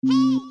Look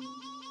at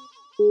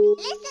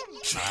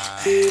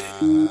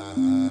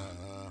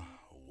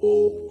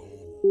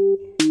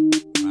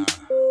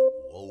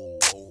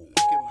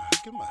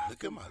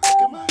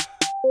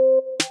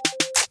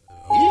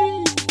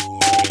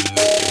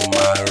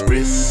my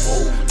wrist,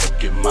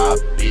 look at my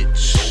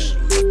bitch,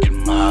 look at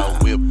my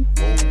whip,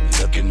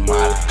 look at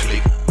my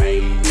click,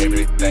 man,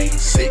 everything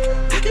sick.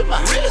 Look at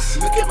my wrist,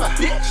 look at my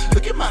bitch,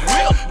 look at my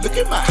whip, look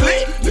at my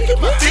click, look at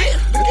my dick,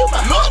 look at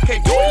my look,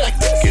 can't do it like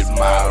this. Look at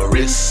my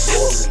wrist,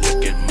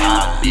 look at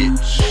my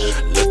bitch,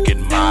 look at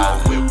my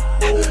whip,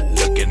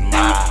 look at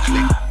my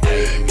click,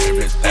 man,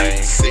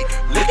 everything sick.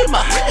 Look at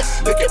my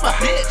wrist, look at my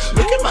bitch,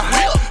 look at my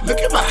whip, look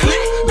at my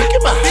click, look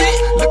at my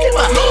dick, look at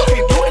my look,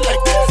 can't do it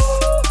like this.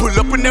 Pull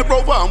up in that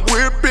Rover, I'm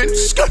whippin',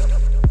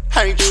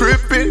 I ain't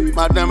trippin'.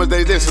 My diamonds,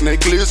 they dancing, they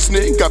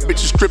glistening. Got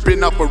bitches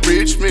trippin' off of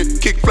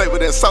Richmond. Kick flavor,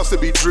 that sauce,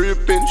 that be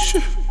drippin'.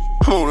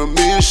 I'm on a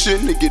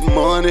mission to get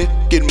money,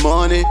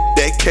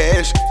 that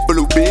cash,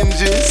 blue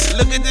binges.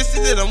 Look at this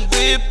shit that I'm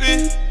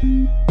whippin'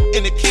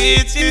 in the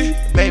kitchen.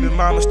 Baby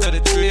mama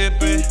started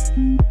trippin',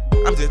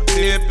 I'm just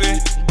tippin'.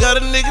 Got a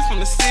nigga from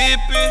the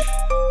sippin',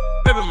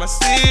 reppin' my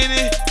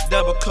city.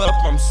 Double cup,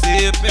 I'm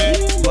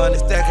sippin'. Money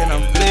stacking,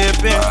 I'm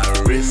flippin'.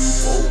 My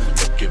wrist,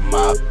 look at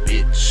my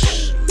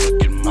bitch,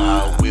 look at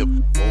my whip,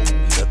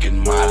 look at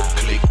my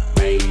click,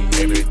 man,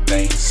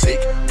 everything sick.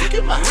 Look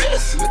at my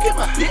wrist, look at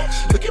my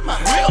bitch, look at my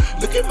whip,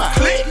 look at my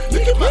click,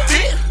 look at my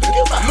dick, look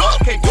at my look,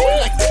 can't do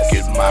it like this.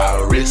 Look at my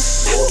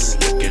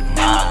wrist, look at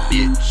my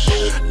bitch,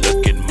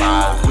 look at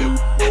my whip,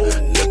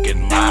 look at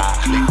my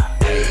click,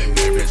 man,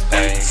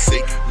 everything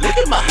sick. Look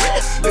at my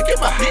wrist, look at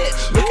my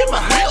bitch, look at my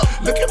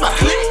whip, look at my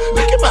click,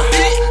 look at my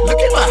dick, look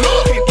at my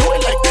look, can't do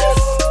it like this.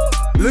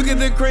 Look at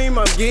the cream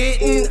I'm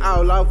getting,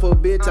 all off a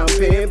bitch I'm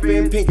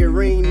pimpin'. Pinky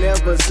ring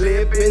never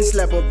slippin',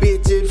 slap a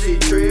bitch if she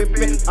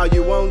trippin'. All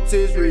you want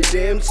is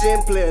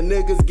redemption, player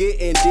niggas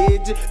gettin'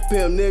 digit,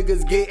 pimp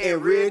niggas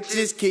gettin'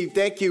 riches. Keep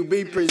that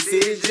QB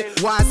precision,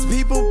 watch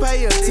people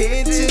pay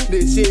attention.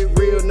 This shit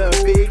real, not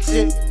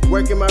fiction.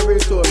 Working my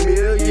wrist to $1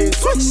 million.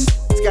 Switch.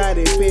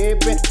 Scotty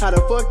pimpin', how the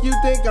fuck you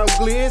think I'm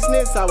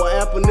glistening? Sour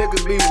apple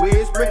niggas be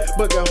whispering,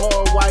 buckin'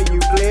 hard while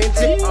you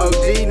flinchin'.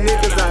 OG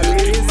niggas I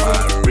listen.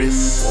 My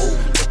wrist,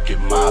 look at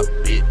my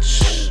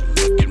bitch,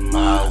 look at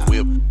my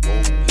whip,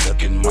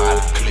 look at my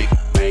click,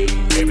 man,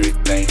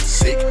 everything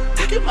sick.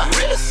 Look at my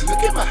wrist, look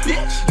at my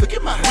bitch, look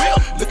at my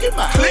whip, look at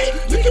my click,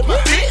 look at my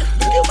dick,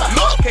 look at my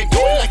look, can't do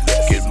it like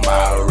this. Look at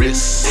my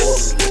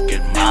wrist, look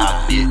at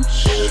my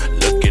bitch,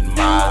 look at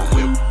my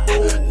whip,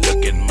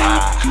 look at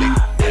my click,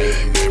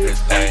 man,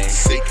 everything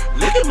sick.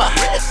 Look at my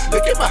wrist,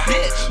 look at my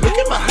bitch, look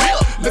at my whip,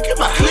 look at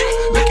my click,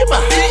 look at my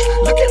dick,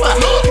 look at my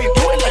look, can't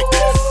do it like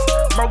this.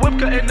 My whip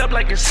cutting up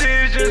like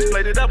incisions,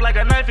 bladed up like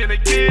a knife in the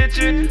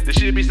kitchen. This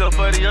shit be so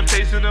funny, I'm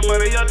chasing the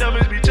money, y'all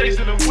dummies be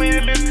chasing the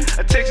women.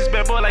 A Texas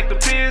bad boy like the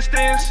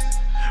Pistons,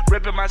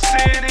 reppin' my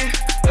city.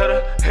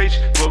 Letter H,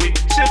 where we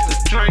sip the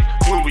drink,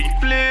 when we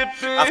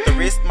flippin'. Off the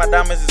wrist, my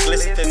diamonds is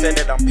glistening, say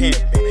that I'm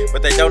pimpin',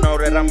 but they don't know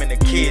that I'm in the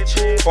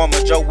kitchen. Former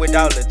Joe with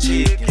all the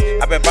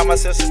chicken. I've been by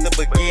myself since the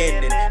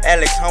beginning.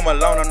 Alex home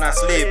alone, I'm not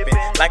slipping.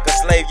 Like a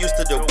slave used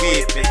to the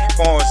whipping.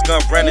 Foreigns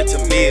gun running to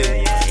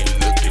millions.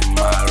 Look at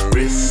my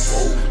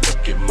wrist,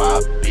 look at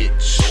my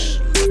bitch,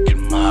 look at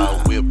my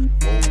whip,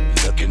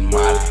 look at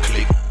my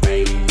click,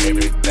 man,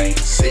 everything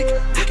sick.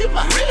 Look at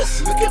my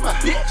wrist, look at my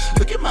bitch,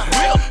 look at my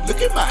whip,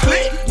 look at my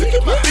click, look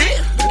at my dick,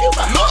 look at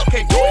my look,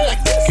 can't do it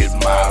like this. Look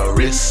at my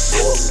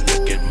wrist,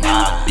 look at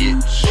my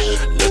bitch,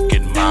 look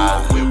at my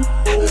whip,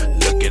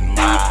 look at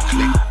my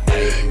click,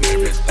 man,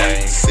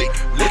 everything sick.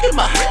 Look at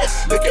my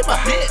wrist, look at my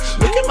bitch,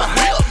 look